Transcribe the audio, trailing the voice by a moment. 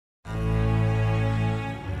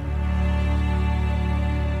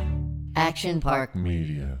Action Park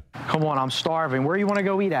Media. Come on, I'm starving. Where you want to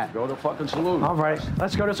go eat at? Go to fucking Saloon. All right,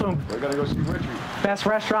 let's go to Saloon. We gotta go see Richie. Best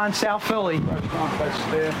restaurant in South Philly. Restaurant, best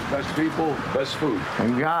staff, best people, best food.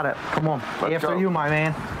 You got it. Come on. Let's After go. you, my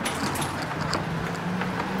man.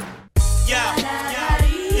 Yeah.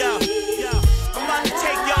 I'm about to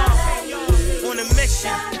take y'all on a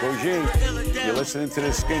mission. Bougie, you're listening to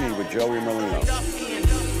The Skinny with Joey Merlino.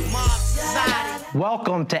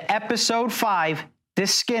 Welcome to episode 5,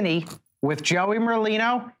 This Skinny, with Joey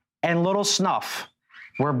Merlino and Lil Snuff.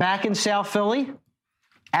 We're back in South Philly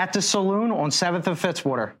at the Saloon on 7th and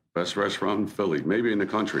Fitzwater. Best restaurant in Philly, maybe in the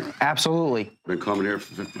country. Absolutely. Been coming here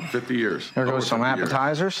for 50 years. There Over goes some 50 years.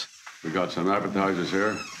 appetizers. We got some appetizers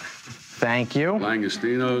here. Thank you.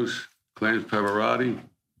 Langostinos, clams pepperati,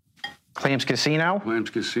 Clams Casino.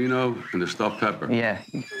 clams casino, and the stuffed pepper. Yeah,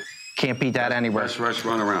 can't beat that anywhere. Best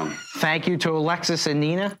restaurant around. Thank you to Alexis and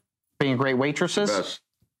Nina, being great waitresses. Best.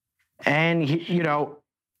 And, you know,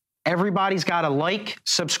 everybody's got to like,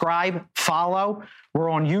 subscribe, follow. We're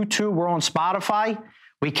on YouTube. We're on Spotify.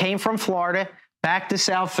 We came from Florida, back to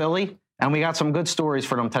South Philly, and we got some good stories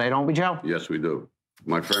for them today, don't we, Joe? Yes, we do.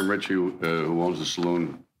 My friend Richie, who owns the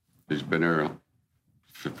Saloon, he's been here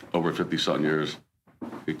over 50-something years.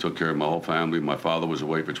 He took care of my whole family. My father was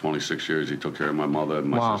away for 26 years. He took care of my mother and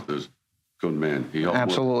my Wow. sisters. Good man. He helped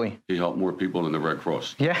Absolutely. He helped more people than the Red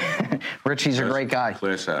Cross. Yeah, Richie's a great guy.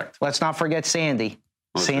 Class act. Let's not forget Sandy.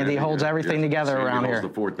 Oh, Sandy holds yeah. everything Yes. together Sandy around holds here. the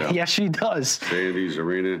fort down. Yes, she does. Sandy's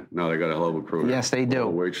arena. No, they got a hell of a crew. there. Yes, they do. The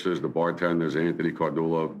waitresses, the bartenders, Anthony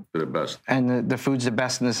Cardullo, they're the best. And the food's the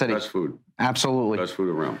best in the city. Best food. Absolutely. Best food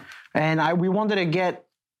around. And we wanted to get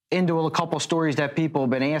into a couple stories that people have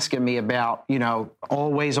been asking me about, you know,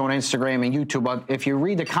 always on Instagram and YouTube. But if you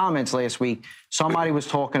read the comments last week, somebody was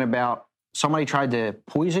talking about somebody tried to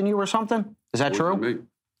poison you or something. Is that true? Me?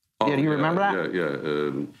 Yeah, do you remember that?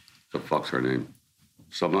 Yeah. The fuck's her name?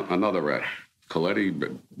 Another rat. Coletti,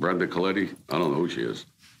 Brenda Coletti. I don't know who she is.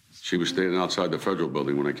 She was standing outside the federal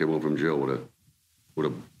building when I came home from jail with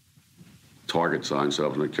a target sign, so I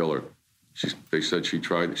was going to kill her. They said she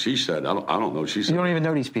tried. She said, I don't know. She said, You don't even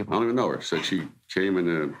know these I people. don't even know her. Said she came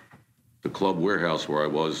in the club warehouse where I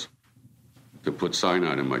was to put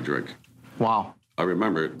cyanide in my drink. Wow. I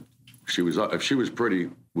remember it. If she was pretty,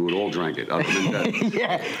 we would all drink it. I'd have been dead.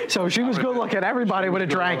 Yeah. So if she was good looking, everybody would have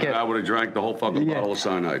drank it. I would have drank the whole fucking Yeah. bottle of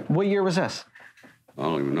cyanide. What year was this? I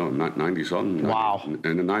don't even know, 90-something. Wow.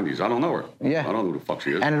 In the 90s. I don't know her. Yeah. I don't know who the fuck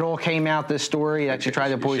she is. And it all came out, this story that you tried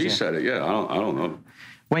to poison She you. said it, yeah. I don't know.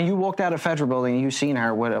 When you walked out of Federal Building and you seen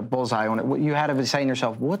her with a bullseye on it, you had to be saying to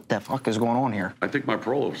yourself, what the fuck is going on here? I think my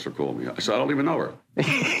parole officer called me. I said, I don't even know her. I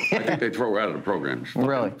think they throw her out of the program. She's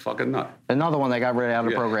Really? Fucking nut. Another one that got rid out of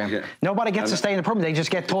the Yeah, program. yeah. Nobody gets to stay in the program. They just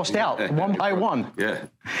get tossed out one by one. Yeah.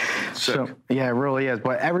 Sick. So, yeah, it really is.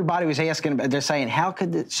 But everybody was asking, they're saying, how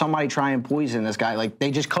could somebody try and poison this guy? Like, they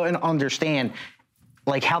just couldn't understand,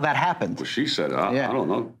 like, how that happened. Well, she said, I don't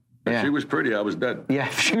know. If Yeah. she was pretty, I was dead. Yeah,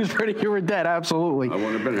 if she was pretty, you were dead. Absolutely. I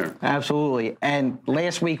wouldn't have been here. Absolutely. And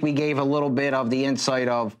last week we gave a little bit of the insight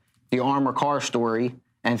of the armor car story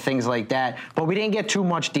and things like that. But we didn't get too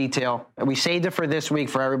much detail. We saved it for this week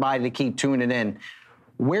for everybody to keep tuning in.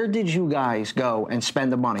 Where did you guys go and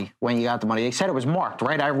spend the money when you got the money? They said it was marked,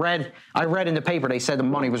 right? I read in the paper they said the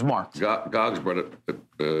money was marked. Gogs brought it.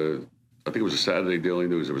 I think it was a Saturday Daily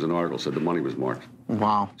News. There was an article said the money was marked.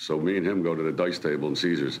 Wow. So me and him go to the dice table in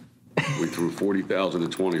Caesars. We threw 40,000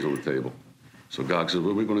 and 20s on the table. So Gogs says,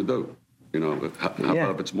 what are we going to do? You know, how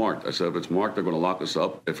about if it's marked? I said, if it's marked, they're going to lock us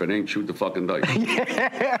up. If it ain't, shoot the fucking dice.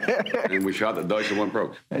 And we shot the dice and went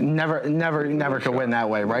broke. Never could win that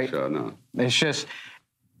way, right? No. It's just,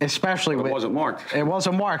 especially But with... it wasn't marked. It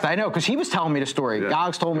wasn't marked, I know, because he was telling me the story. Yeah.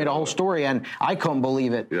 Gogs told me the whole story, and I couldn't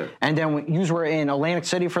believe it. Yeah. And then you were in Atlantic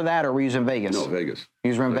City for that, or were you in Vegas? No, Vegas.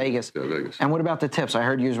 You were in Vegas. Yeah, Vegas. And what about the tips? I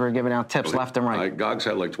heard you were giving out tips left and right. Gogs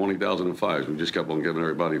had like 20,000 and fives. We just kept on giving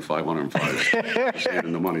everybody 505s. Just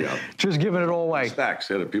handing the money out. Just giving it all away. Stacks.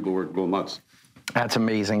 Yeah, the people were going nuts. That's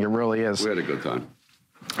amazing. It really is. We had a good time.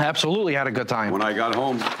 Absolutely had a good time. When I got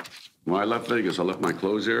home, when I left Vegas, I left my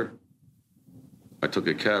clothes here. I took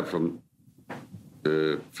a cab from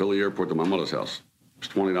Philly airport to my mother's house. It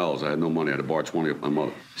was $20. I had no money. I had to borrow 20 of my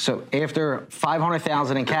mother. So after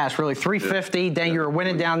 $500,000 in cash, really $350, then you were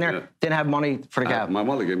winning down there, Yeah. Didn't have money for the cab. My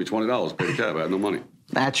mother gave me $20 to pay the cab. I had no money.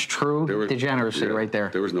 That's true degeneracy right there.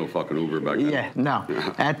 There was no fucking Uber back then. Yeah, no.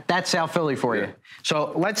 That's South Philly for you.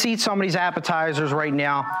 So let's eat some of these appetizers right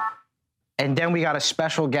now, and then we got a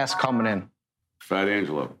special guest coming in. Fat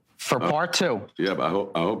Angelo. for part 2. Yeah, but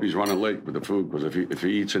I hope he's running late with the food, because if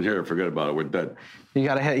he eats in here, forget about it. We're dead. You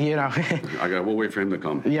got to hit, We'll wait for him to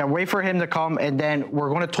come. Yeah, wait for him to come, and then we're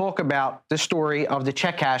going to talk about the story of the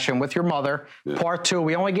check cashing with your mother, part 2.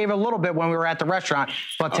 We only gave a little bit when we were at the restaurant,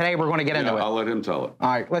 but today we're going to get into it. I'll let him tell it.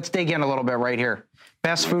 All right, let's dig in a little bit right here.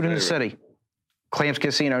 Best food in the city. Clams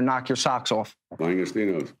Casino, knock your socks off.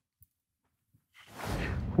 Langostino's.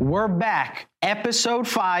 We're back. Episode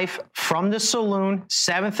 5 from the Saloon,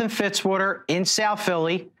 7th and Fitzwater in South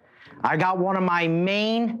Philly. I got one of my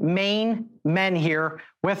main men here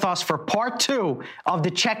with us for part 2 of the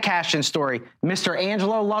check cashing story, Mr.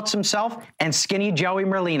 Angelo Lutz himself and Skinny Joey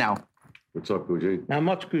Merlino. What's up, Cousine? Not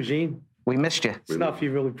much, Cousine. We missed you. Snuff,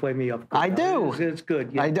 you really play me up. I do. It's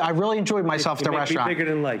good. Yeah. I really enjoyed myself at the restaurant. You make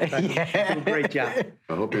me bigger than life. Yeah. You do a great job.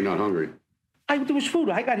 I hope you're not hungry. There was food.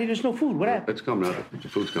 I got here. There's no food. What happened? It's coming out. The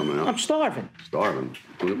food's coming out. I'm starving. Starving.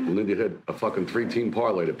 We'll need you hit a fucking 3-team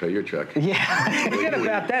parlay to pay your check. Yeah. Forget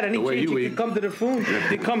about that. Any chance you can come to the food,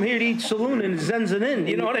 you come here to eat Saloon and zens it in.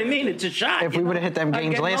 You know what I mean? It's a shot. If we would have hit them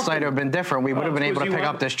games last night, it would have been different. We would have been able to pick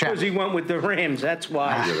up this check. Because he went with the Rams. That's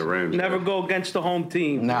why. Yeah, the Rams. Never go against the home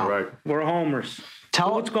team. No. Right. We're homers.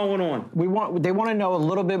 Tell what's going on. They want to know a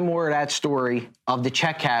little bit more of that story of the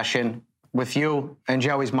check cashing with you and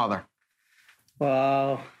Joey's mother.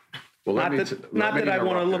 Well, not that I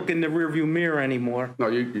want to look in the rearview mirror anymore. No,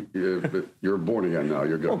 you're born again now.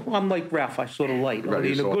 You're good. Well, I'm like Ralph. I saw the light. Right,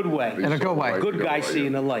 in a good way. In a good way. Good guy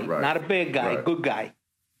seeing the light. Right. Not a bad guy. Right. Good guy.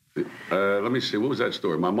 Let me see. What was that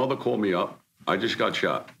story? My mother called me up. I just got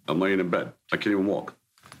shot. I'm laying in bed. I can't even walk.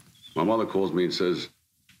 My mother calls me and says,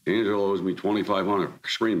 Angelo owes me $2,500,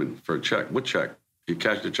 screaming for a check. What check? He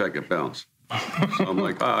cashed the check, it bounced. So I'm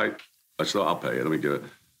like, all right. I said, I'll pay it. Let me get it.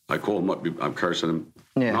 I call him up. I'm cursing him.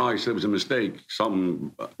 Yeah. No, he said it was a mistake.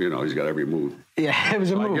 Something, he's got every move. Yeah, it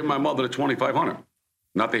was a move. I give my mother the $2,500,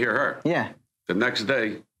 not to hear her. Yeah. The next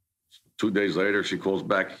day, 2 days later, she calls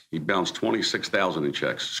back. He bounced $26,000 in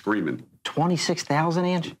checks, screaming. 26,000,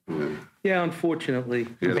 Ange? Yeah, unfortunately.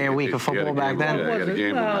 Bad week of football back then. Yeah, he had a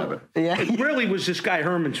game habit. Yeah. It really was this guy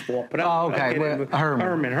Herman's fault. But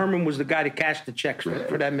Herman. Herman was the guy that cashed the checks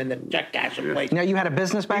for them in the check cashing place. Now, you had a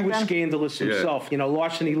business back then? He was scandalous himself.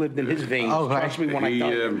 Larceny lived in his veins. Okay. Trust me when I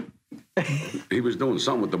tell you. He was doing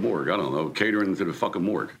something with the morgue. I don't know, catering to the fucking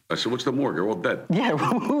morgue. I said, what's the morgue? They're all dead. Yeah,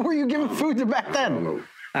 who were you giving food to back I don't then? know.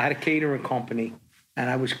 I had a catering company, and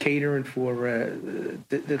I was catering for,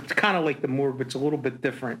 it's kind of like the morgue, but it's a little bit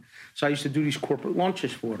different. So I used to do these corporate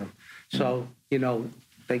lunches for them. So,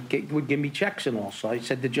 they would give me checks and all. So I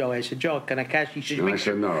said to Joe, Joe, can I cash? He said, I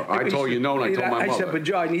said, no. I told you no, and I told my mother. I said, but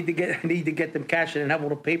Joe, I need to get them cashed and have all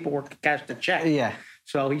the paperwork to cash the check. Yeah.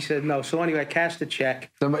 So he said no. So anyway, I cashed the check.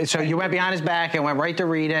 So you went behind his back and went right to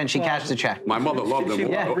Rita, and she cashed the check. My mother loved him.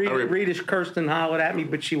 Rita's cursed and hollered at me,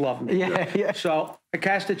 but she loved me. Yeah. So I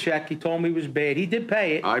cashed the check. He told me it was bad. He did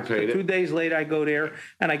pay it. I paid it. 2 days later, I go there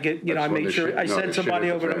and I get, I made sure I sent somebody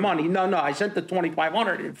over the money. No, I sent the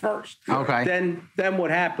 $2,500 in first. Okay. Then what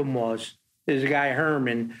happened was, there's a guy,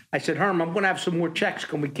 Herman. I said, Herman, I'm going to have some more checks.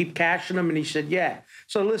 Can we keep cashing them? And he said, yeah.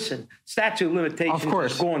 So listen, statute of limitations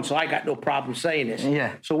is gone, so I got no problem saying this.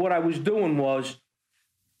 Yeah. So what I was doing was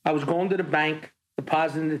I was going to the bank,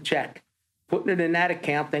 depositing the check, putting it in that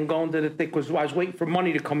account, then going to the thing, because I was waiting for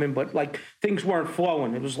money to come in, but things weren't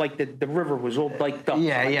flowing. It was like the river was all diked up.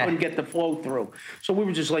 Yeah, so I couldn't get the flow through. So we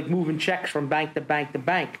were just moving checks from bank to bank to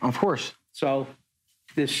bank. Of course. So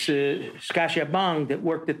this Scotia Bong that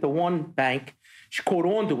worked at the one bank, she caught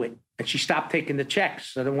on to it, and she stopped taking the checks.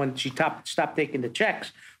 So then when she stopped taking the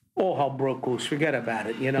checks, all hell broke loose. Forget about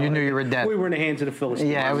it. You knew you were dead. We were in the hands of the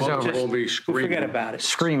Philistines. Yeah, it was over. Forget about it.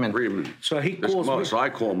 Screaming. So he calls me. So I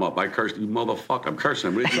call him up. I cursed, you motherfucker. I'm cursing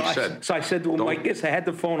him. What did you say? So I said to him like this. I had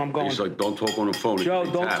the phone. I'm going. He's like, don't talk on the phone. Joe,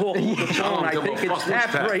 don't talk on the phone. I think it's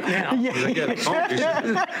tapped right now. He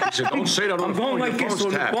said, don't say that on the phone. I'm going like this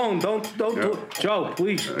on the phone. Don't talk. Joe,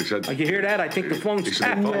 please. I said, you hear that? I think the phone's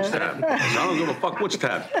tapped. He said, the phone's tapped. I don't give a fuck what's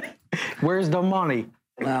tapped. Where's the money?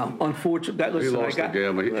 Now, unfortunately, He lost the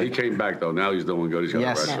game. He came back, though. Now he's doing good. He's got a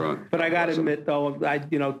restaurant. But I got to admit, though,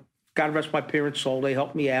 God rest my parents' soul. They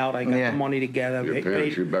helped me out. I got the money together. Your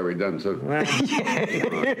parents, you buried them, too. Oh,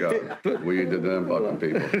 God. We did them fucking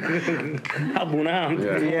people.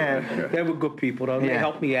 Yeah. They were good people, though. They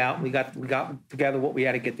helped me out. We got together what we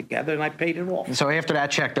had to get together, and I paid it off. So after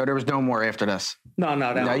that check, though, there was no more after this?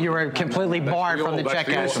 No. You were completely barred from the check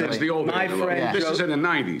cash. That's the old my friend, This is in the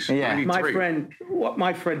 90s. Yeah. 93.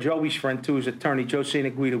 My friend, Joey's friend, too, is attorney. Joe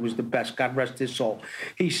Santa Guida was the best. God rest his soul.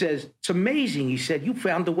 He says, it's amazing. He said, you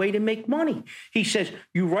found a way to make money. He says,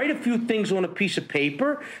 you write a few things on a piece of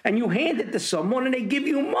paper and you hand it to someone and they give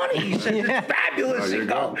you money. He says, it's fabulous.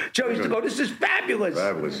 Joe used to go, this is fabulous.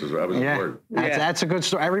 Fabulous is that was the word. That's a good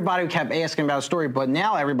story. Everybody kept asking about a story, but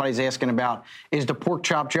now everybody's asking about is the pork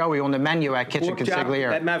chop Joey on the menu at Kitchen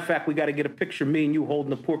Consigliere. As a matter of fact, we got to get a picture, me and you holding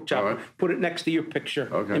the pork chop. Right. Put it next to your picture.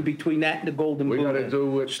 In between that and the golden We got Buddha. to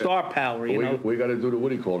do it. Star power, you know. We got to do the what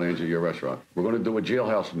do you call it, Angel, your restaurant. We're going to do a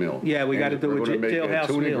jailhouse meal. Yeah, we got to do a jailhouse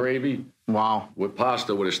meal. Tuna gravy. Wow. With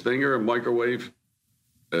pasta, with a stinger, and microwave.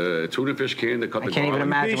 Tuna fish can to cut the I can't even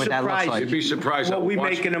imagine what that looks like. You'd be surprised. What we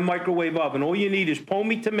make in a microwave oven. All you need is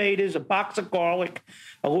pommy tomatoes, a box of garlic,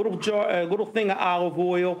 a little thing of olive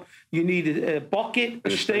oil. You need a bucket,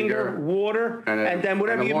 a stinger, water, and then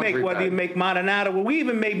whatever you make, whether you make marinara. Well, we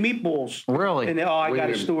even made meatballs. Really? And I got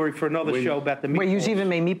a story for another show about the meatballs. Wait, you even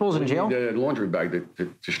made meatballs in jail? The laundry bag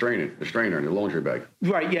to strain it, the strainer in the laundry bag.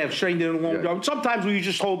 Right, yeah, strained it in the laundry. Yeah. Sometimes we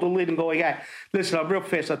just hold the lid and go, yeah, listen, I'm real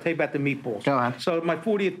fast. I'll tell you about the meatballs. Go ahead. So my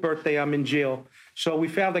 40th birthday, I'm in jail. So we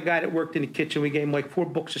found a guy that worked in the kitchen. We gave him like 4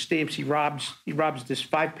 books of stamps. He robs this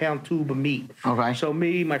 5-pound tube of meat. Okay. So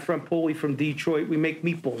me, my friend Paulie from Detroit, we make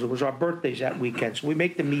meatballs. It was our birthdays that weekend. So we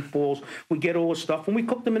make the meatballs. We get all the stuff, and we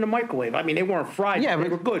cook them in the microwave. I mean, they weren't fried, but they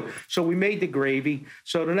were good. So we made the gravy.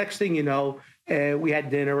 So the next thing you know, we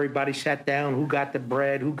had dinner. Everybody sat down. Who got the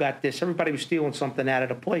bread? Who got this? Everybody was stealing something out of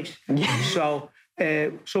the place.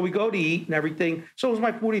 So we go to eat and everything. So it was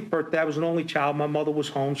my 40th birthday. I was an only child. My mother was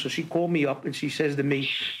home. So she called me up and she says to me,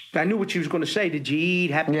 I knew what she was going to say. Did you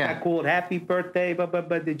eat? I called happy birthday,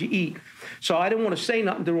 did you eat? So I didn't want to say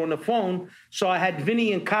nothing to her on the phone. So I had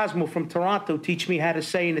Vinny and Cosmo from Toronto teach me how to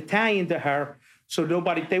say in Italian to her. So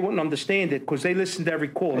they wouldn't understand it because they listened to every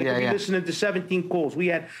call. They could be listening to 17 calls.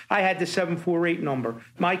 I had the 748 number.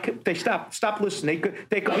 They stopped listening.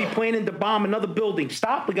 They could be planning to bomb another building.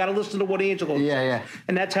 Stop. We got to listen to what Angelo says. Yeah.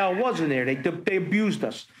 And that's how it was in there. They abused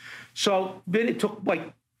us. So it took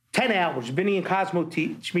like 10 hours. Vinny and Cosmo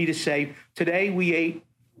teach me to say, today we ate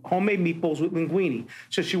homemade meatballs with linguine.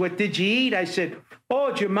 So she went, did you eat? I said,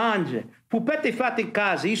 oggi mangia. Pupette fatte in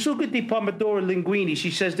casa. I sugo di pomodoro linguine.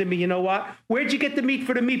 She says to me, you know what? Where'd you get the meat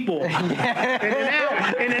for the meatballs?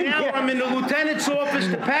 In an hour, I'm in the lieutenant's office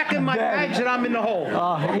to packing my bags and I'm in the hole.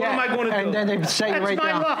 What am I going to do? And then they say That's right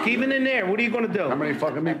my down. luck, even in there. What are you going to do? How many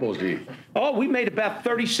fucking meatballs do you eat? Oh, we made about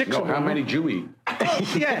 36 of them. How many do you eat?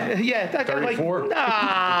 Yeah. 34?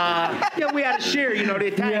 Yeah, we had to share, the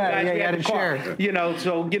Italian guys. We had to share.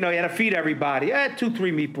 So, you had to feed everybody. I had 2-3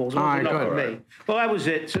 meatballs. It was enough for me. Well, that was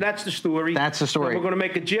it. So that's the story. That's the story. And we're going to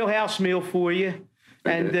make a jailhouse meal for you.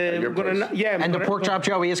 And we're going to, And the pork chop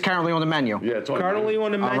Joey is currently on the menu. Yeah, it's currently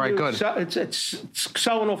on the menu. All right, good. It's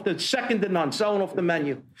selling off the second to none, selling off the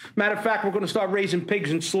menu. Matter of fact, we're going to start raising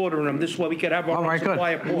pigs and slaughtering them. This way we can have our own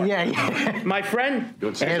supply of pork. Yeah. My friend,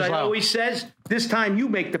 as I always says, this time you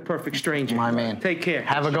make the perfect stranger. My man. Take care.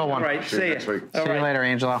 Have a good one. All right, see you. See you later,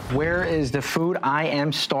 Angelo. Where is the food? I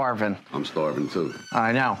am starving. I'm starving too.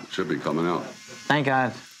 I know. Should be coming out. Thank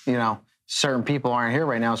God, certain people aren't here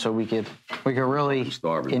right now, so we could really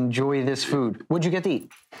enjoy this food. What'd you get to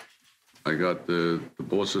eat? I got the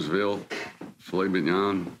Boss's Veal filet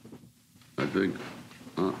mignon, I think.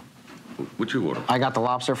 What you order? I got the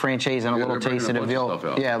lobster franchise and a little taste of the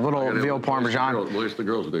veal. Yeah, little veal parmesan. The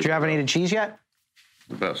girls. Do you have any of the cheese yet?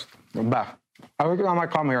 The best. The best. I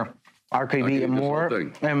might come here. I could be eating more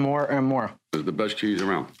and more and more. It's the best cheese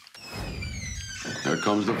around. There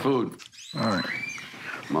comes the food. All right.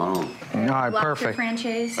 Come on. All right, lobster perfect.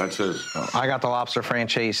 Franchise. That's his. I got the lobster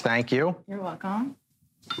franchise. Thank you. You're welcome.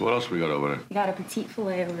 What else we got over there? You got a petite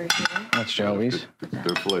filet over here. That's Joey's.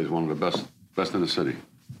 Their filet is one of the best in the city.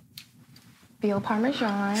 Veal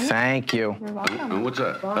Parmesan. Thank you. You're welcome. And what's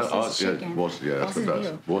that? Boss's chicken. That's the best.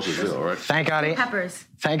 Veal. Boss's Veal, all right? Thank God. Peppers.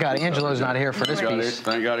 Thank God Angelo's not here for this piece.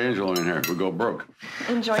 Thank God Angelo in here. We go broke.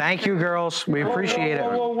 Enjoy. Thank you, girls. We appreciate it.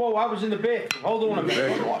 Whoa. I was in the bathroom. Hold on a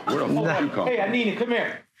minute. Where the fuck you come? Hey, Anina, come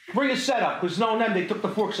here. Bring a setup, because knowing them, they took the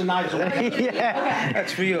forks and knives away. Yeah.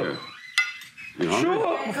 That's for you. You hungry?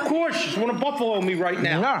 Sure, of course. You just want to buffalo me right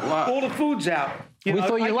now. Yeah. All the food's out. We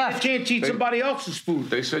thought you left. I can't eat somebody else's food.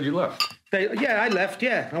 They said you left. I left,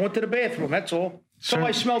 yeah. I went to the bathroom, that's all. So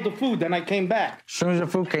I smelled the food, then I came back. As soon as the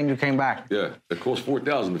food came, you came back. Yeah, it costs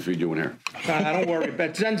 $4,000 to feed you in here. Don't worry.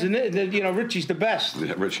 But Zen's Richie's the best.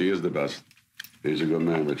 Yeah, Richie is the best. He's a good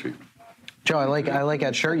man, Richie. Joe, I like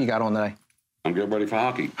that shirt you got on today. I'm getting ready for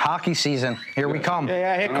hockey. Hockey season. Here we come.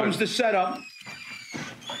 Yeah, here comes the setup.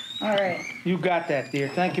 All right. You got that, dear.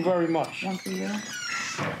 Thank you very much. One for you.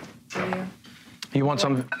 For you. You want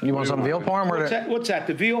some veal parm? What's that,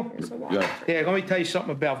 the veal? Yeah. Yeah, let me tell you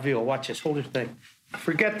something about veal. Watch this. Hold this thing.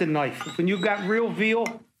 Forget the knife. When you got real veal,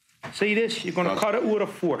 See this? You're gonna cut it with a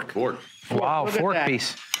fork. Fork. Wow, Look at fork that.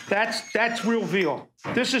 piece. That's real veal.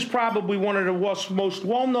 This is probably one of the most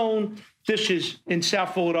well-known dishes in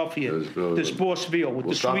South Philadelphia. This boss veal with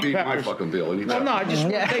Well, the stop sweet eating my peppers. fucking veal. No, I just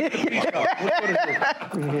want to take the piece out.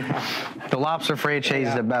 Look what it is. The lobster franchise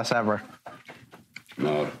is the best ever.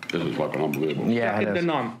 No, this is fucking unbelievable. Yeah, Get it the is.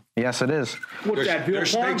 numb. Yes, it is. What's that, veal Their parm?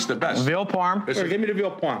 steak's the best. Veal parm. This Here, is, give me the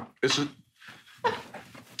veal parm. this is,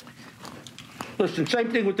 Listen,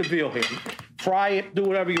 same thing with the veal here. Fry it, do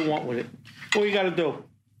whatever you want with it. All you got to do,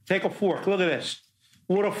 take a fork. Look at this.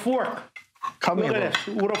 With a fork. Cut me a Look little. at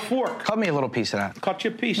this. With a fork. Cut me a little piece of that. Cut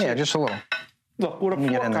your piece. Yeah, in. just a little. Look, with a me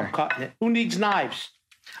get fork, in I'm there. cutting it. Who needs knives?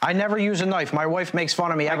 I never use a knife. My wife makes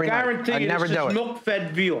fun of me every I night. guarantee I you never this do is it.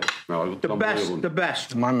 milk-fed veal. No, it's The best, unbelievable. the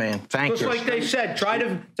best. My man, thank Just you. like they said,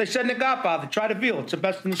 they said in The Godfather, try the veal. It's the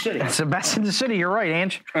best in the city. It's the best in the city. You're right,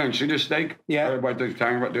 Ange. and see this steak? Yeah. Everybody thinks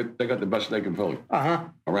they got the best steak in Philly. Uh-huh.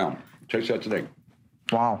 Around. Taste that steak.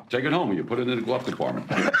 Wow. Take it home and you put it in the glove compartment.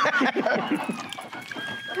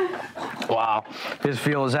 Wow. This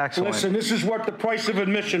veal is excellent. Listen, this is worth the price of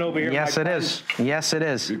admission over here. Yes, my it friends. is. Yes, it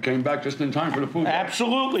is. You came back just in time for the food.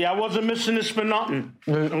 Absolutely. I wasn't missing this for nothing.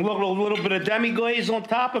 And look, a little bit of demi-glaze on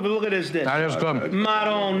top of it. Look at this dish. That is good.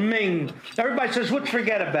 Madon Ming. Everybody says, "What?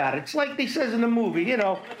 Forget about it." It's like they says in the movie, you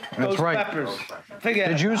know, those right. peppers. Forget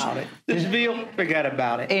Did you- about it. This veal, forget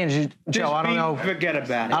about it. Ange, This Joe, I don't beef, know. Forget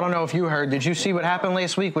about it. I don't know if you heard. Did you see what happened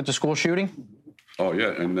last week with the school shooting Oh,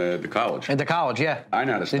 yeah, and the college. at the college? Yeah. I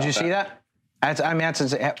know how to Did stop you see that? That's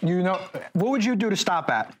you know. What would you do to stop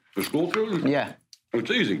that? The school shooting? Yeah.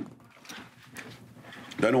 It's easy.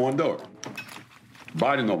 They don't want to do it.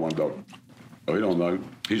 Biden don't want to do it. Oh, he don't know.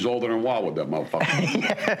 He's older than Wild with that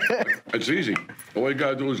motherfucker. It's easy. All you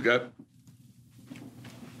got to do is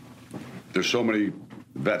there's so many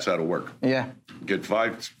vets out of work. Yeah. Get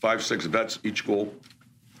five, 6 vets each school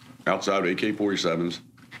outside of AK-47s.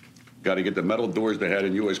 Got to get the metal doors they had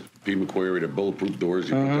in USP Macquarie, the bulletproof doors.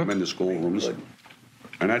 You put them in the schoolrooms.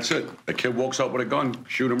 And that's it. A kid walks up with a gun,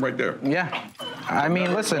 shoot him right there. Yeah. I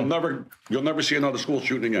mean, listen. You'll never see another school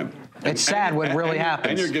shooting again. It's sad what really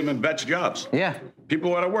happens. And you're giving vets jobs. Yeah.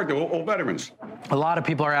 People out of work, they're all veterans. A lot of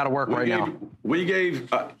people are out of work right now. We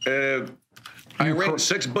gave Iran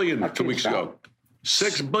 $6 billion 2 weeks ago.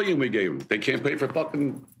 $6 billion we gave them. They can't pay for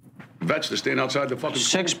fucking vets to stand outside the fucking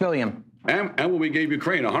school. $6 billion. And when we gave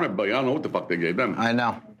Ukraine $100 billion, I don't know what the fuck they gave them. I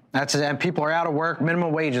know. That's and people are out of work.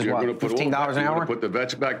 Minimum wage is You're what? gonna put $15 an You're hour. gonna put the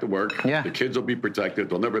vets back to work. Yeah. The kids will be protected.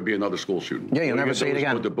 There'll never be another school shooting. Yeah, you'll All never you see do it is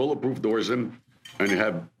again. Put the bulletproof doors in, and you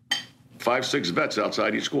have 5, 6 vets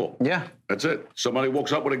outside each school. Yeah. That's it. Somebody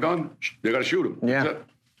walks up with a gun, they got to shoot him. Yeah. That's it.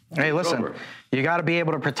 Hey, listen, over. you got to be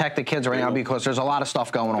able to protect the kids right now because there's a lot of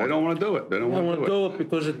stuff going They on. don't want to do it. They don't I don't want want to to do it. do it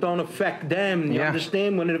because it don't affect them. You Yeah.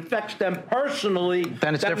 understand? When it affects them personally,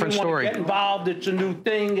 Then it's a that different we wanna story. Get involved. It's a new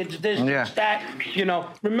thing. It's this. Yeah. It's that. You know.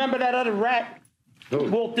 Remember that other rat?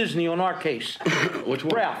 Who? Walt Disney on our case. Which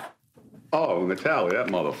one? Ralph. Oh, Natalie, that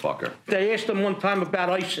motherfucker. They asked him one time about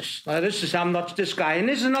ISIS. This is how nuts this guy. And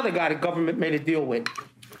this is another guy the government made a deal with.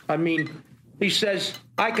 I mean, he says,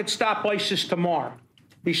 I could stop ISIS tomorrow.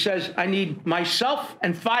 He says, I need myself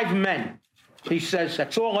and 5 men. He says,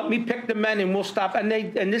 that's all. Let me pick the men and we'll stop. And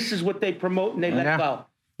this is what they promote and they let Yeah. go.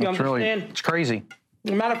 You It's understand? it's crazy.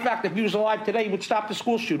 As a matter of fact, if he was alive today, he would stop the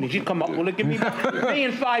school shootings. He'd come up with it. Give me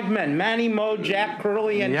and 5 men. Manny, Mo, Jack,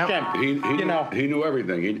 Curly, and Yep. Shem. He knew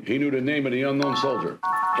everything. He knew the name of the unknown soldier.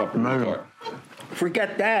 Up in the Amazing. car.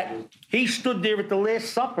 Forget that. He stood there at the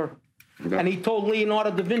Last Supper, and he told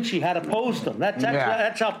Leonardo da Vinci how to pose them.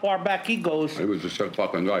 That's how far back he goes. He was just a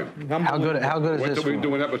fucking guy. How good is Wait this till we one?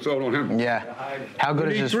 do an episode on him. Yeah. How good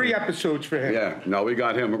We is need this 3 one? episodes for him. Yeah, no, we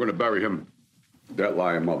got him. We're going to bury him. That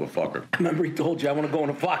lying motherfucker. Remember he told you, I want to go in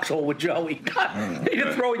a foxhole with Joey.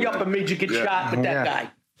 He'd throw you up and made you get Yeah. shot with that Yeah.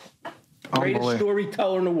 guy. Greatest Unbelievable.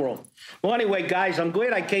 storyteller in the world. Well, anyway, guys, I'm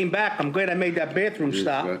glad I came back. I'm glad I made that bathroom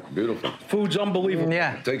stop. Yeah, beautiful. Food's unbelievable.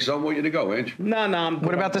 Yeah. Take some with you to go, ain't you? No, I'm good.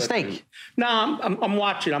 What about the I'm good. steak? No, I'm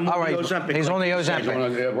watching. I'm All on right. the Ozempic. He's on the You Ozempic.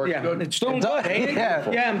 wanna- yeah, works Yeah, good? it's doing It does, good, ain't it?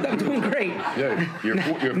 yeah. Yeah, I'm doing great. Yeah, you're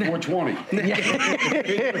 420.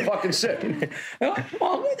 You're fucking sick. Well,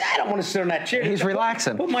 I don't want to sit on that chair. He's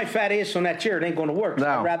relaxing. Put my fat ass on that chair. It ain't going to work. So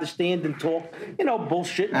No. I'd rather stand and talk. You know,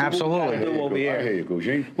 bullshit. and do what we Absolutely. gotta do over I here. hear you,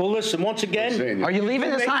 Gugene. Well, listen. Once again, Saying Are you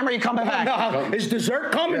leaving this time or are you coming back? No, is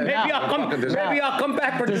dessert coming? Yeah, Maybe I'll come. fucking dessert. Maybe I'll come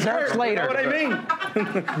back for Dessert's dessert. later. You know what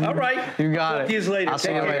I mean? All right. You got Talk it. to you later. I'll see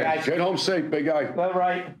Take you care, later. guys. Get home safe, big guy. All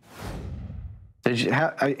right.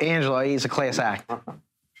 Angelo, he's a class act.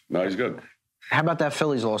 No, he's good. How about that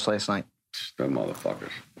Phillies loss last night? Them motherfuckers.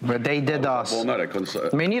 But they did us. Well, no, I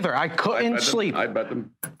couldn't. Me neither. I couldn't sleep. I bet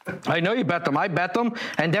them. I know you bet them. I bet them.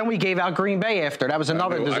 And then we gave out Green Bay after. That was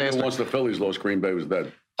another I knew disaster. once the Phillies lost, Green Bay was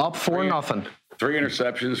dead. Up 4-0. 3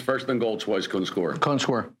 interceptions, first and goal twice, couldn't score. Couldn't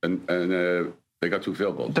score. And they got 2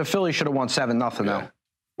 field goals. The Phillies should have won 7-0 though.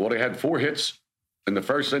 Well, they had 4 hits in the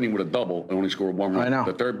first inning with a double and only scored 1 run. I know.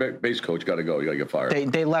 The third base coach got to go. You got to get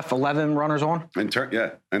fired. They left 11 runners on. And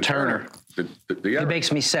Turner. He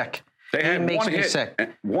makes me sick. They had he makes one me hit. sick.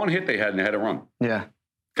 One hit they had and they had a run. Yeah.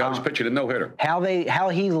 Guy was pitching a no-hitter. How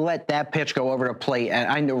he let that pitch go over the plate, and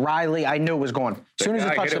I knew Riley. I knew it was going. As soon as he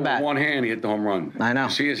touched the bat, with one hand, he hit the home run. I know. You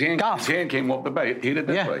see his hand? Golf. His hand came off the bat. He hit it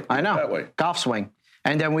this way. He I know. That way. Golf swing.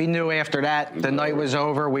 And then we knew after that the night was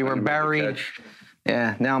over. We were buried.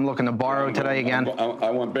 Yeah. Now I'm looking to borrow today again. I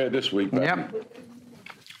went bad this week. Yep.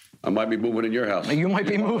 I might be moving in your house. You might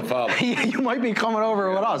be moving. You might be coming over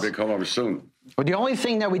with us. I'll be coming over soon. But the only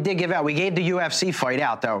thing that we did give out, we gave the UFC fight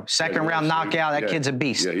out, though. Second round knockout. That kid's a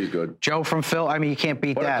beast. Yeah, he's good. Joe from Phil. I mean, you can't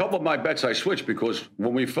beat But that. a couple of my bets I switched because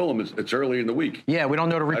when we film, it's early in the week. Yeah, we don't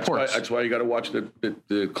know the reports. That's why you got to watch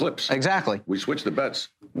the clips. Exactly. We switch the bets.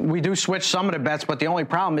 We do switch some of the bets, but the only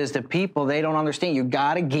problem is the people, they don't understand. You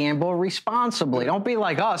got to gamble responsibly. Don't be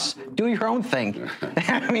like us. Do your own thing.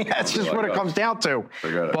 I mean, that's just what it comes down to.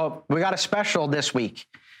 But we got a special this week.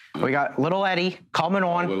 We got little Eddie coming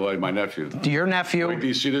on. Little Eddie, my nephew. Your nephew. Wait till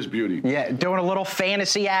you see this beauty. Yeah, doing a little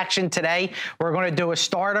fantasy action today. We're going to do a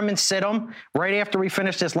start 'em and sit 'em right after we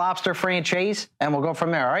finish this lobster franchise, and we'll go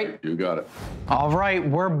from there, all right? You got it. All right,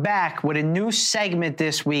 we're back with a new segment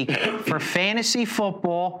this week for fantasy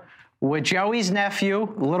football with Joey's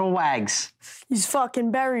nephew, Little Wags. He's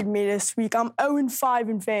fucking buried me this week. I'm 0-5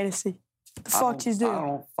 in fantasy. The fuck he's doing? I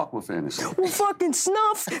don't fuck with fantasy. Well, fucking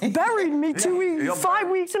Snuff buried me 5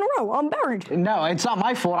 weeks in a row. I'm buried. No, it's not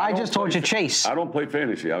my fault. I just told you Chase. I don't play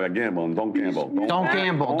fantasy. I gamble and don't gamble. Don't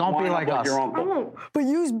gamble. Don't be like us. Your I uncle. won't. But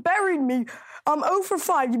you's buried me. I'm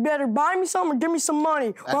 0-5. You better buy me something or give me some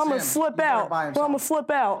money, or I'm gonna flip out.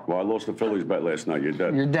 Well, I lost the Phillies bet last night. You're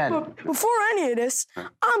dead. You're dead. But before any of this,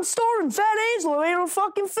 I'm starving. Fat Angelo ain't no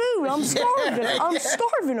fucking food. I'm starving. I'm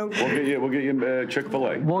starving over here. We'll get you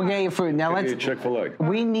Chick-fil-A. We'll get you food. Now Get let's. you Chick-fil-A.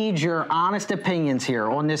 We need your honest opinions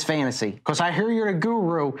here on this fantasy, because I hear you're the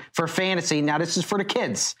guru for fantasy. Now this is for the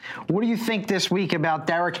kids. What do you think this week about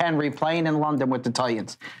Derrick Henry playing in London with the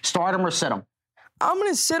Titans? Start him or sit him? I'm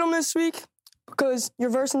gonna sit him this week because you're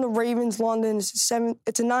versing the Ravens. London. It's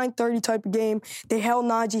a 9:30 type of game. They held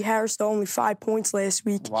Najee Harris to only 5 points last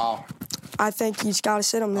week. Wow. I think he's got to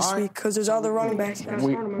sit him this week because there's other running backs.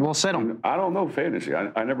 We'll sit him. I don't know fantasy.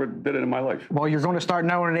 I never did it in my life. Well, you're going to start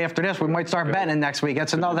knowing it after this. We might start betting next week.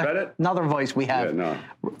 That's Bet another it? voice we have. Yeah,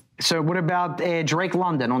 no. So what about Drake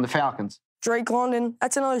London on the Falcons? Drake London,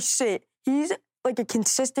 that's another sit. He's like a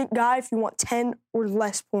consistent guy if you want 10 or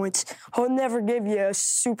less points. He'll never give you a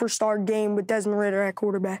superstar game with Desmond Ridder at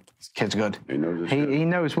quarterback. This kid's good. He knows his He shit.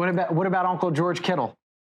 knows. What about Uncle George Kittle?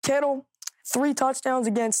 Kittle, 3 touchdowns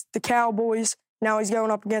against the Cowboys. Now he's going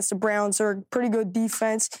up against the Browns. They're a pretty good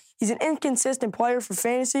defense. He's an inconsistent player for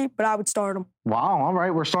fantasy, but I would start him. Wow. All right.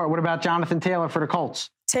 We're starting. What about Jonathan Taylor for the Colts?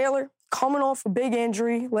 Taylor, coming off a big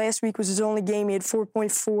injury. Last week was his only game. He had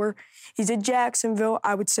 4.4. He's at Jacksonville.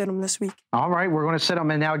 I would sit him this week. All right. We're going to sit him.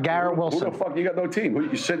 And now Garrett Who Wilson. the fuck? You got no team.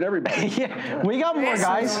 You sitting everybody. Yeah, we got more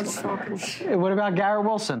guys. What about Garrett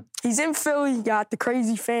Wilson? He's in Philly. He got the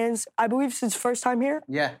crazy fans. I believe it's his first time here.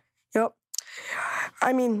 Yeah. Yep.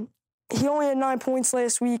 I mean, he only had 9 points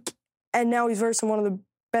last week, and now he's versing one of the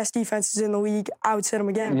best defenses in the league. I would sit him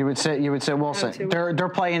again. You would sit Wilson. They're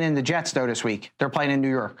playing in the Jets though this week. They're playing in New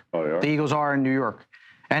York. Oh, they are? The Eagles are in New York.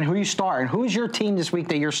 And who you starting? Who's your team this week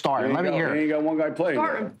that you're starting? Let me hear. You ain't got one guy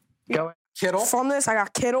playing. Go. Kittle. From this, I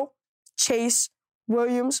got Kittle, Chase,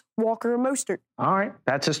 Williams, Walker, and Mostert. All right,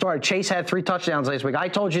 that's a start. Chase had 3 touchdowns last week. I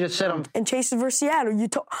told you to sit him. And Chase is versus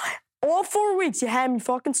Seattle. All 4 weeks, you had me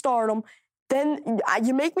fucking start him. Then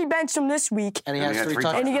you make me bench him this week. And he has 3 And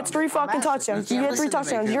touchdowns. he gets 3 fucking touchdowns. You get 3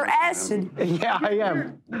 touchdowns. You're acid. Yeah, I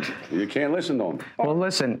am. You can't listen to him. Well,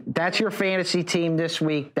 listen, that's your fantasy team this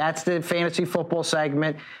week. That's the fantasy football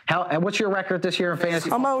segment. What's your record this year in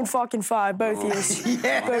fantasy? I'm 0-5. Both of you.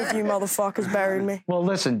 Both of you motherfuckers buried me. Well,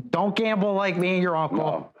 listen, don't gamble like me and your uncle.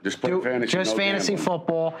 No, just play fantasy. Just no fantasy gambling.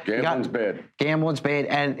 football. Gambling's bad. Gambling's bad.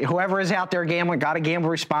 And whoever is out there gambling, got to gamble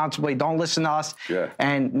responsibly. Don't listen to us. Yeah.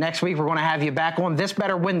 And next week, we're going to have you back on. This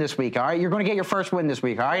better win this week, all right? You're going to get your first win this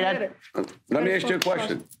week, all right, Ed? Let me ask you a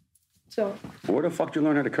question. So, Where the fuck did you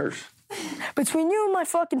learn how to curse? between you and my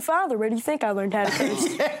fucking father, where do you think I learned how to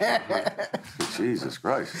curse? Jesus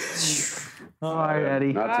Christ. All right,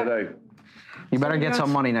 Eddie. Not today. You better get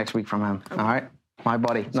some money next week from him, all right? My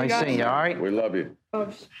buddy. Nice seeing you, all right? We love you.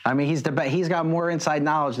 I mean, he's the best. He's got more inside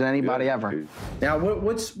knowledge than anybody ever. Now,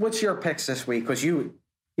 what's your picks this week? Because you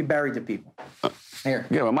buried the people. Here.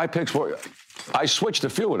 Yeah, but my picks were, I switched a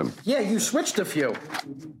few of them. Yeah, you switched a few.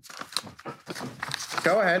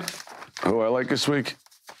 Go ahead. Who I like this week?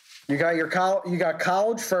 You got you got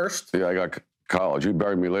college first. Yeah, I got college. You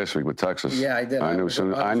buried me last week with Texas. Yeah, I did. I knew.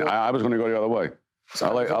 I was going to go the other way. So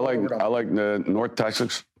I like North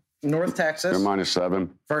Texas. North Texas. They're -7.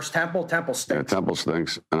 Versus Temple. Temple stinks. Yeah, Temple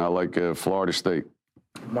stinks. And I like Florida State.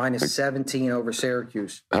 -17 over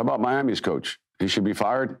Syracuse. How about Miami's coach? He should be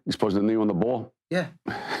fired. He's supposed to knee on the ball. Yeah.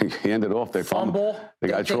 He ended off. They fumble. They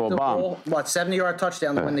got to throw a bomb. Ball, 70-yard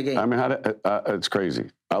touchdown to win the game. I mean, it's crazy.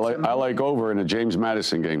 I like over in the James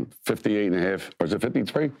Madison game, 58.5. Or is it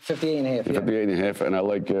 53? 58.5. 58.5. And I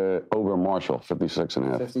like over Marshall,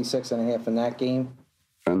 56.5. 56.5 in that game.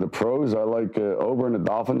 And the pros, I like over in the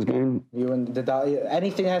Dolphins game. You and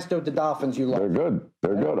anything that has to do with the Dolphins, you love. They're good.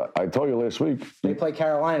 They're good. I told you last week. They play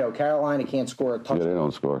Carolina. Carolina can't score a touchdown. Yeah, they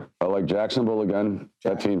don't score. I like Jacksonville again.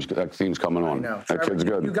 That team's coming on. I know. That kid's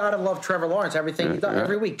good. You gotta love Trevor Lawrence. Everything he does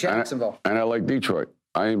every week. Jacksonville. And I like Detroit.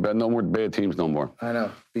 I ain't bet no more bad teams no more. I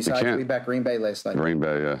know. Besides, we bet Green Bay last night. Green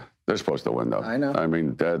Bay, yeah. They're supposed to win, though. I know. I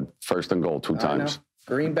mean, they had first and goal 2 times.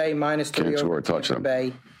 Green Bay -3. Can't score a touchdown.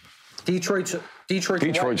 Bay. Detroit's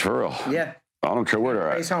for real. Yeah. I don't care where they're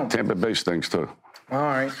at. Home. Tampa Bay stinks too. All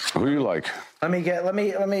right. Who you like? Let me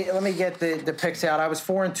get the picks out. I was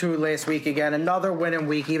 4-2 last week again. Another winning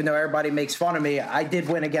week, even though everybody makes fun of me. I did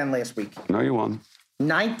win again last week. No, you won.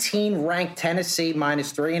 19 ranked Tennessee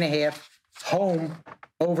 -3.5 home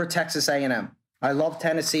over Texas A&M. I love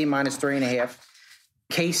Tennessee -3.5.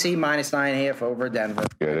 KC -9.5 over Denver.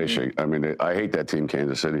 Yeah, they should. I mean, I hate that team,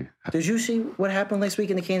 Kansas City. Did you see what happened last week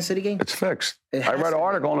in the Kansas City game? It's fixed. I read an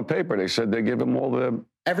article in the paper. They said they give them all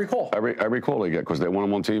every call they get because they want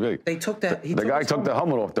them on TV. They took that. The guy took the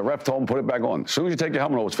helmet off. The ref told him put it back on. As soon as you take your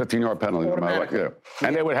helmet off, it's 15-yard penalty. No matter what. Yeah.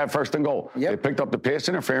 And they would have first and goal. Yep. They picked up the pass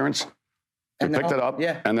interference. They picked it up.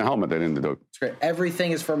 Yeah. And the helmet they didn't do. It's great.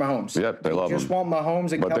 Everything is for Mahomes. Yep, they love him. Just want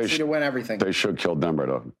Mahomes and Kelsey to win everything. They should kill Denver,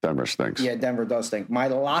 though. Denver stinks. Yeah, Denver does stink. My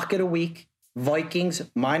lock of the week, Vikings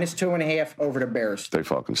 -2.5 over the Bears. They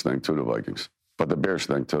fucking stink, too, the Vikings. But the Bears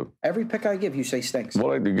stink, too. Every pick I give, you say stinks.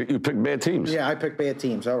 Well, you pick bad teams. Yeah, I pick bad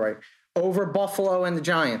teams. All right. Over Buffalo and the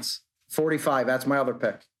Giants, 45. That's my other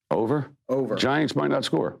pick. Over? Over. Giants might not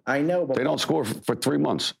score. I know, but they don't score for 3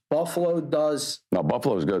 months. Buffalo does. No,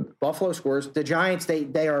 Buffalo's good. Buffalo scores. The Giants,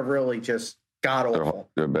 they are really just god-awful.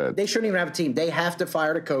 They're bad. They shouldn't even have a team. They have to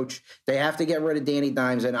fire the coach. They have to get rid of Danny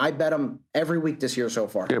Dimes, and I bet them every week this year so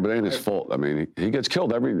far. Yeah, but it ain't his fault. I mean, he gets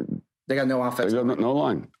killed every... They got no offense. They got no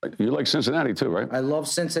line. You like Cincinnati, too, right? I love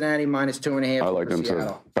Cincinnati -2.5. I like them,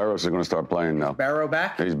 too. Barrows is going to start playing now. Barrow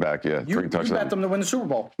back? He's back, yeah. You bet them to win the Super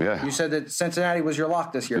Bowl. Yeah. You said that Cincinnati was your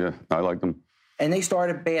lock this year. Yeah, I like them. And they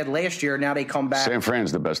started bad last year. Now they come back. San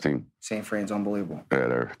Fran's the best team. San Fran's unbelievable.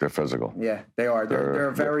 Yeah, they're physical. Yeah, they are. They're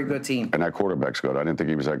a very good team. And that quarterback's good. I didn't think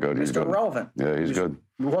he was that good. He's Mr. good. Irrelevant. Yeah, he's good.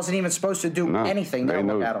 He wasn't even supposed to do anything. They Now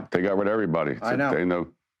knew. look at him. They got rid of everybody. I know. They know.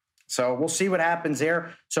 So we'll see what happens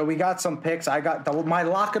there. So we got some picks. I got my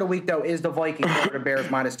lock of the week, though, is the Vikings over the Bears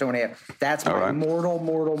 -2.5. That's my right. mortal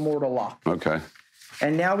lock. Okay.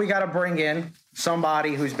 And now we got to bring in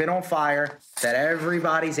somebody who's been on fire that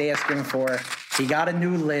everybody's asking for. He got a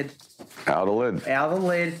new lid. Out of the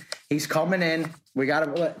lid. He's coming in. We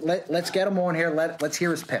got to let's get him on here. Let's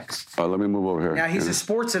hear his picks. Let me move over here. Now he's a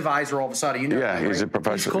sports advisor all of a sudden. You know. Yeah, that, he's right? a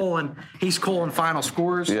professional. He's calling final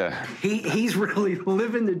scores. Yeah. He's really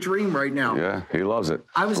living the dream right now. Yeah, he loves it.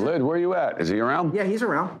 Lid, where you at? Is he around? Yeah, he's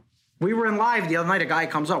around. We were in live the other night. A guy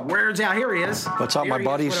comes up. Where's out? Here he is. What's up, Here my he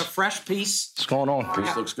buddies? is with a fresh piece. What's going on?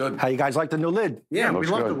 This looks good. How you guys like the new lid? Yeah, we Looks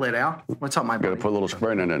love good. the lid, Al. What's up, my Got to buddy? put a little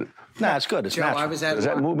spray in it. Nah, it's good. It's Joe, natural. I was at. Does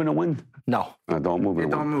that move in the wind? No, Don't move in It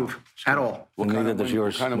the don't wind. move at all. neither does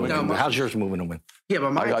yours. kind of wind? No, How's yours moving in the wind? Yeah,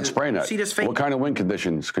 but mine. I got spraying that. See this fake? What kind of wind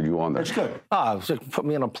conditions could you on there? It's good. Just put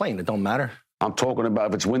me on a plane. It don't matter. I'm talking about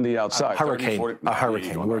if it's windy outside. Hurricane. 30, 40 A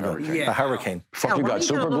hurrine. We're good. Yeah. A hurricane. Fuck, Yeah, you why got don't you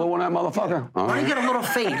super get a little- glue on that motherfucker? All Why don't you right. get a little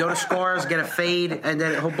fade? Go to Scars, get a fade, and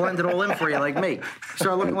then he'll blend it all in for you like me.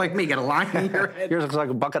 Start looking like me. Get a line in your head. Yours looks like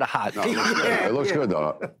a bucket of hot. It looks good, though.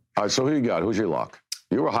 All right, so who you got? Who's your lock?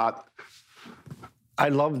 You were hot. I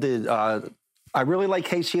love the. I really like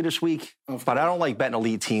KC this week, but I don't like betting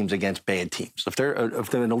elite teams against bad teams. If they're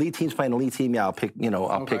an elite team's playing an elite team, yeah, I'll pick.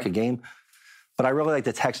 I'll pick a game. But I really like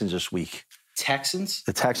the Texans this week. Texans?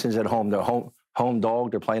 The Texans at home. They're home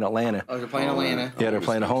dog. They're playing Atlanta. Oh, they're playing Atlanta. Yeah, they're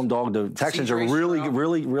playing a home dog. The Texans are CJ really, Stroud.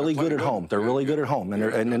 really, really good at home. They're really good at home,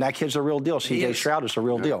 and that kid's a real deal. CJ Stroud is a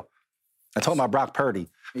real deal. I told about Brock Purdy.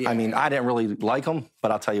 I mean, I didn't really like him,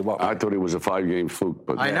 but I'll tell you what. I thought it was a 5-game fluke,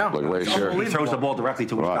 but I know. like last year. He throws the ball directly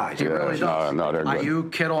to his guys. He really does. No, they're good. You,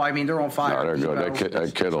 Kittle, I mean, they're on fire. No, they're good.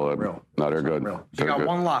 That Kittle, no, they're good. You They're got good.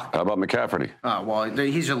 one lock. How about McCaffrey? Well,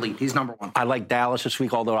 he's elite. He's number one. I like Dallas this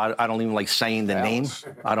week, although I don't even like saying the name.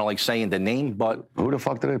 I don't like saying the name, but Who the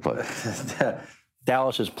fuck did they play?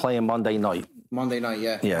 Dallas is playing Monday night. Monday night,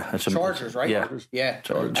 yeah. Yeah. That's Chargers, right? Yeah. Yeah.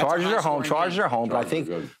 Chargers are home. Chargers are home. But I think,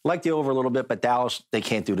 like the over a little bit, but Dallas, they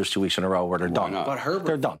can't do this 2 weeks in a row where they're done. not? But Herbert.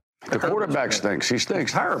 They're done. The quarterback stinks. He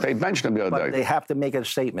stinks. They benched him the other But day. they have to make a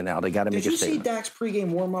statement now. They got to make Did a you see statement. Dak's pregame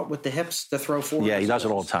warm-up with the hips to throw forward? Yeah, he does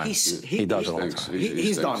it all the time. He does it all the Stinks. time.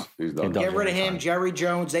 He's stinks. done. He's done. does Get rid of all the him. time. Jerry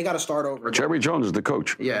Jones. They got to start over. Jerry Jones is the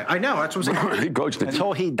coach. Yeah, I know. That's what I'm saying. He coached the team.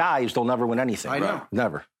 Until he dies, they'll never win anything. I know.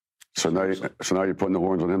 Never. So now you're putting the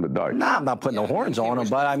horns on him to die. Nah, I'm not putting the horns on him,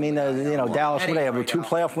 but I mean, Dallas, what they have, 2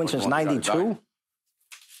 playoff wins since '92.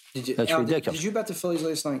 That's ridiculous. Did you bet the Phillies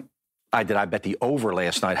last night? I did. I bet the over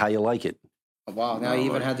last night. How you like it? Oh, wow. Now you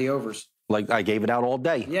even had the overs. Like I gave it out all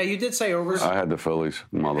day. Yeah, you did say overs. I had the Phillies,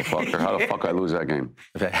 motherfucker. How the fuck I lose that game?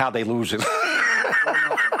 How they lose it.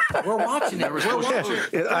 We're watching it. We're watching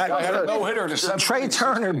it. I had a no-hitter to 7. Trey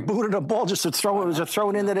Turner booted a ball just to throw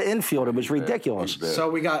it into the infield. It was ridiculous. So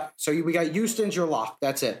we got Houston's your lock.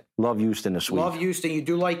 That's it. Love Houston this week. Love Houston. You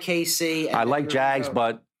do like KC. and I like then Jags, you're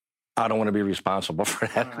but I don't want to be responsible for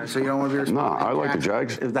that. so you don't want to be No, responsible. I like the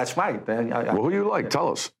Jags. That's right. Man. Well, who you like?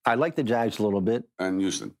 Tell us. I like the Jags a little bit. And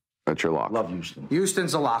Houston. That's your lock. Love Houston.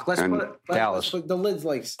 Houston's a lock. Let's And put it. Dallas. The Lids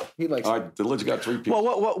likes. He likes All right, the lid's got 3 pieces.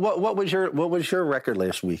 Well, what was your record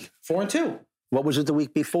last week? 4-2. What was it the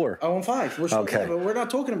week before? 0-5. We're Okay. But we're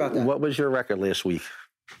not talking about that. What was your record last week?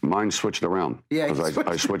 Mine switched around. Yeah, Because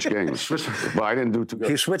I switched games. But I didn't do too He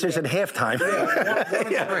good. switches at halftime.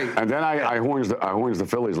 1-3. And then I horns the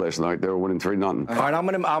Phillies last night. They were winning 3-0. All right, I'm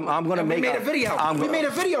gonna We make made a video. We made a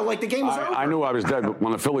video like the game was over. I knew I was dead, but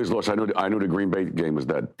when the Phillies lost, I knew the Green Bay game was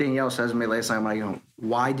dead. Danielle says to me last night,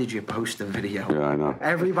 why did you post the video? Yeah, I know.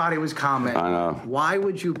 Everybody was commenting. I know. Why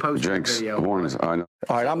would you post the Jinx, video? horns, I know.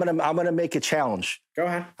 All right, I'm gonna make a challenge. Go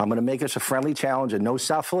ahead. I'm gonna make us a friendly challenge, and no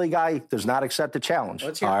South Philly guy does not accept the challenge.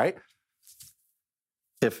 Let's hear it. All right.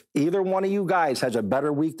 If either one of you guys has a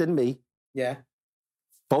better week than me, Yeah.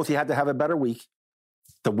 both of you have to have a better week.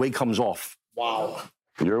 The wig comes off. Wow.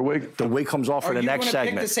 Your week? The wig comes off for the next Pick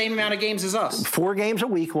segment. the same amount of games as us. 4 games a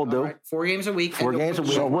week we'll do. All right, 4 games a week. Four games a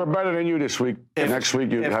week. So we're better than you this week. Next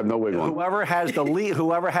week you have no wig on. Whoever has the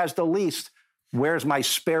least wears my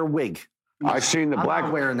spare wig. I seen the I'm black.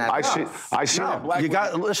 not wearing that. I seen that black. You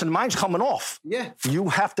got listen. Mine's coming off. Yeah. You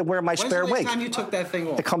have to wear my When's spare the last wig. time you took that thing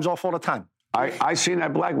off? It comes off all the time. I seen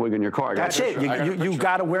that black wig in your car. That's it. You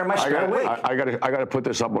got to wear my spare wig. I got to put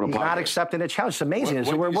this up on a He's not podcast. accepting the challenge. It's amazing.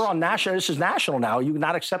 What We're on national. This is national now. You're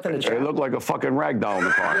not accepting the It challenge. looked like a fucking rag doll in the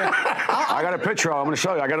car. I got a picture. I'm going to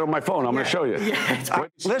show you. I got it on my phone. I'm going to show you.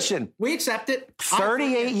 Listen, We accept it.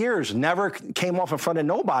 38 years never came off in front of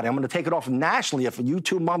nobody. I'm going to take it off nationally if you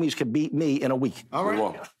 2 mummies could beat me in a week. All right.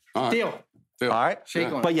 Well, all right. Deal. All right?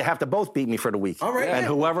 Shake on But it. you have to both beat me for the week. All right. And Yeah.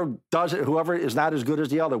 whoever does it, whoever is not as good as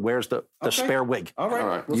the other, wears the spare wig. All right. All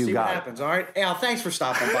right. We'll You see got what it. happens. All right. Al, thanks for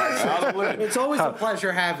stopping by. It's always a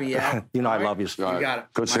pleasure having you, Al. You know All I right? love you. All right. got it.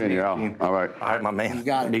 Good seeing you, Al. All right. All right, my man. You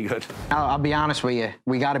got it. Be good. I'll be honest with you.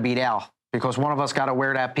 We got to beat Al because one of us got to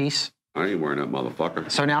wear that piece. I ain't wearing that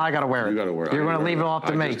motherfucker. So now I got to wear it. You got to wear it. You're I ain't going to leave it wearing off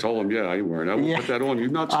to I me. just told him, yeah, I ain't wearing that. We'll Yeah. put that on. You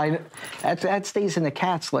nuts? That stays in the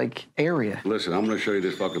cat's area. Listen, I'm going to show you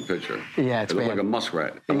this fucking picture. Yeah, it's It looked bad. like a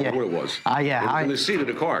muskrat. I don't know what it was. Yeah, It was in the seat of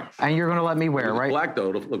the car. And you're going to let me wear it, It's right? black, though.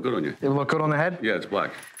 It'll look good on you. It look good on the head? Yeah, it's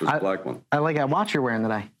black. It's a black one. I like that watch you're wearing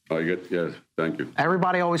today. Oh, you get, yeah, thank you.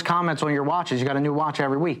 Everybody always comments on your watches. You got a new watch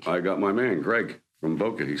every week. I got my man, Greg, from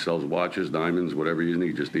Boca. He sells watches, diamonds, whatever you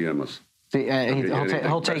need. Just DM us.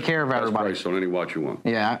 He'll take care of Best everybody. price on any watch you want.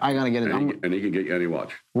 Yeah, I got to get it. And he can get you any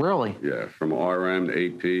watch. Really? Yeah, from RM to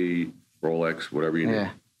AP, Rolex, whatever you need.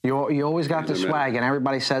 Yeah. You always got the He's a man. swag, and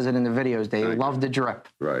everybody says it in the videos. They Thank love the drip.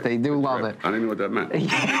 Right. They do love Right. it. I didn't know what that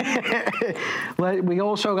meant. We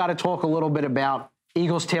also got to talk a little bit about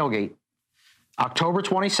Eagles Tailgate. October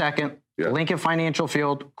 22nd, Yeah. Lincoln Financial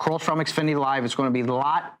Field, across from Xfinity Live. It's going to be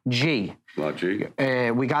Lot G. Lot G.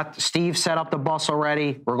 We got Steve set up the bus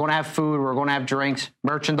already. We're going to have food. We're going to have drinks,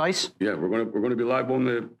 merchandise. Yeah, we're gonna be live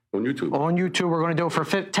on YouTube. On YouTube, we're going to do it for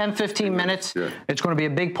 10, 15 minutes. Yeah. It's going to be a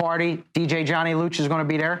big party. DJ Johnny Luch is going to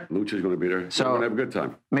be there. Luch is gonna be there. So- we're gonna have a good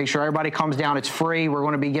time. Make sure everybody comes down. It's free. We're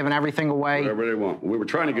going to be giving everything away. Whatever they want. We were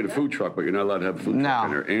trying to get a food truck, but you're not allowed to have a food truck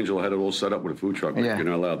in there. Angela had it all set up with a food truck, but you're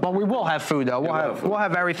not allowed. Well, we will have food though. we'll have food. We'll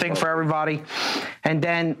have everything for everybody, and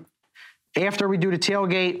then after we do the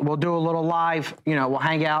tailgate, we'll do a little live. You know, we'll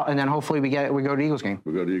hang out, and then hopefully we go to the Eagles game.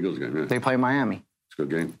 We'll go to the Eagles game, yeah. They play Miami. It's a good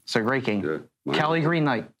game. It's a great game. Yeah. Miami. Kelly Green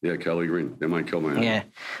night. Yeah, Kelly Green. They might kill Miami. Yeah.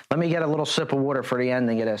 Let me get a little sip of water for the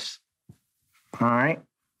ending of this. All right.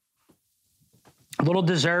 A little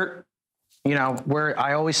dessert. You know, where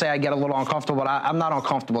I always say I get a little uncomfortable, but I'm not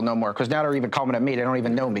uncomfortable no more because now they're even coming at me. They don't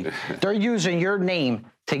even know me. They're using your name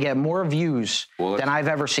to get more views than I've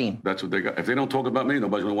ever seen. That's what they got. If they don't talk about me,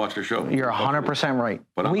 nobody's going to watch the show. You're 100% right.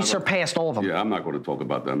 But we surpassed all of them. Yeah, I'm not going to talk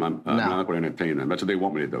about them. I'm not going to entertain them. That's what they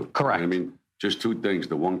want me to do. Correct. I mean, just two things.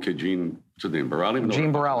 The one kid, Gene, what's his name?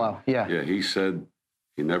 Gene Borello, yeah. Yeah, he said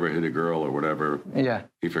he never hit a girl or whatever. Yeah.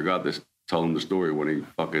 He forgot this. Tell him the story when he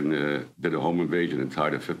fucking did a home invasion and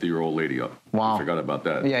tied a 50-year-old lady up. Wow. He forgot about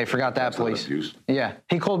that. Yeah, he forgot that, That's not please. abuse. Yeah.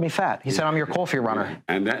 He called me fat. He said I'm your coffee runner.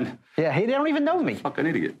 And then... Yeah, they don't even know me. Fucking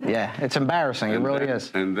idiot. Yeah, it's embarrassing. It really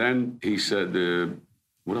is. And then he said,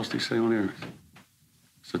 what else did he say on there?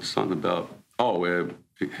 Said something about,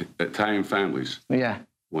 Italian families. Yeah.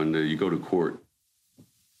 When you go to court,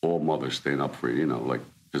 all mothers stand up for you, you know, like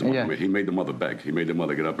his mother, he made the mother beg. He made the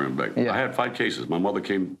mother get up there and beg. Yeah. I had 5 cases. My mother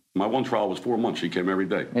came, my one trial was 4 months. She came every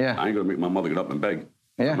day. Yeah. I ain't going to make my mother get up and beg.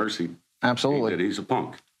 Yeah. Mercy. Absolutely. He did. He's a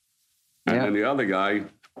punk. And then the other guy,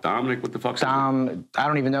 Dominic, what the fuck's his name? I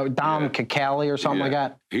don't even know. Dom Cacali or something like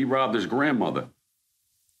that. He robbed his grandmother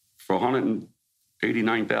for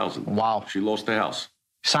 $189,000. Wow. She lost the house.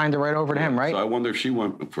 Signed it right over to him, right? So I wonder if she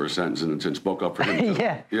went for a sentence and spoke up for him.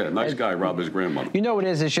 Yeah. Yeah, nice guy robbed his grandmother. You know what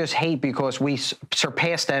it is? It's just hate because we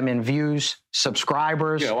surpassed them in views,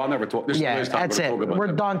 subscribers. Yeah, well, I'll never talk. This is the last time that's we're it. talk about We're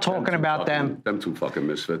them. done talking about them. Them two fucking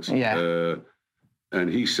misfits. Yeah. And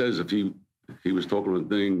he says if he was talking to a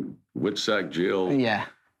thing, Whitsack jail. Yeah.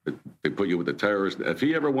 They put you with the terrorists. If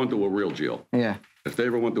he ever went to a real jail. Yeah. If they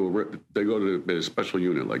ever went to they go to a special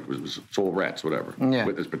unit, like it was all rats, whatever. Yeah.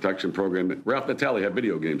 Witness protection program. Ralph Natale had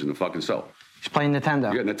video games in the fucking cell. He's playing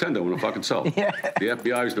Nintendo. Yeah, Nintendo in the fucking cell. Yeah. The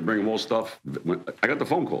FBI used to bring him all stuff. I got the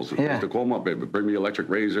phone calls. They used to call him up, baby, bring me electric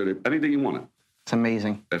razor, anything you wanted. It's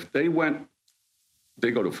amazing. If they went,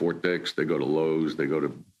 they go to Fort Dix, they go to Lowe's, they go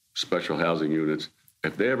to special housing units.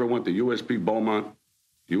 If they ever went to USP Beaumont,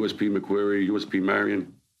 USP McQuarrie, USP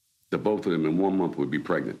Marion, the both of them in 1 month would be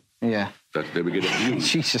pregnant. Yeah. That they would get abused.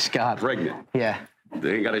 Jesus God. Pregnant. Yeah.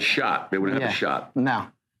 They ain't got a shot. They wouldn't have a shot. No.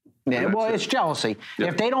 Yeah, well, it's jealousy. Yeah.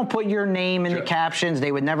 If they don't put your name in the captions,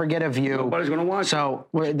 they would never get a view. Nobody's going to watch So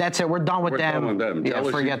that's it. We're done with them. Done with them. Yeah,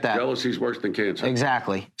 forget that. Jealousy's worse than cancer.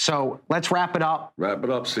 Exactly. So let's wrap it up. Wrap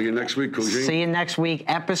it up. See you next week, Cousine. See you next week.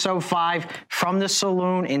 Episode 5 from the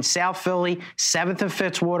Saloon in South Philly, 7th and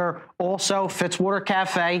Fitzwater. Also, Fitzwater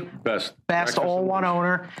Cafe. Best all one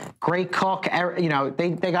owner. Great cook. You know,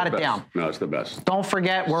 they got it down. No, it's the best. Don't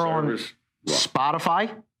forget, we're on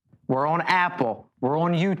Spotify. We're on Apple. We're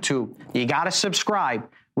on YouTube. You got to subscribe.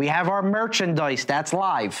 We have our merchandise. That's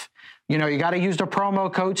live. You know, you got to use the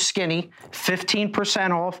promo code SKINNY,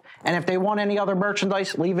 15% off. And if they want any other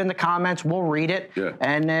merchandise, leave in the comments. We'll read it. Yeah.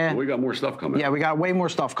 And we got more stuff coming. Yeah, we got way more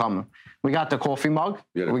stuff coming. We got the coffee mug.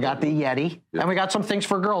 Yeah, we got the Yeti. Yeah. And we got some things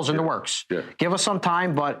for girls in the works. Yeah. Give us some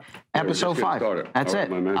time, but episode 5. That's it.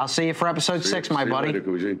 I'll see you for episode 6, my buddy.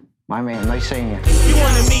 Later, my man, nice seeing you. You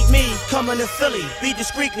wanna meet me? Coming to Philly. Be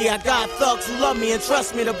discreetly. I got thugs who love me and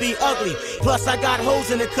trust me to be ugly. Plus I got hoes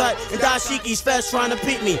in the cut and dashikis fast trying to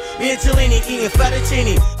beat me. Me and Cellini eating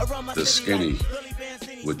fettuccine. The Skinny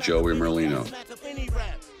with Joey Merlino.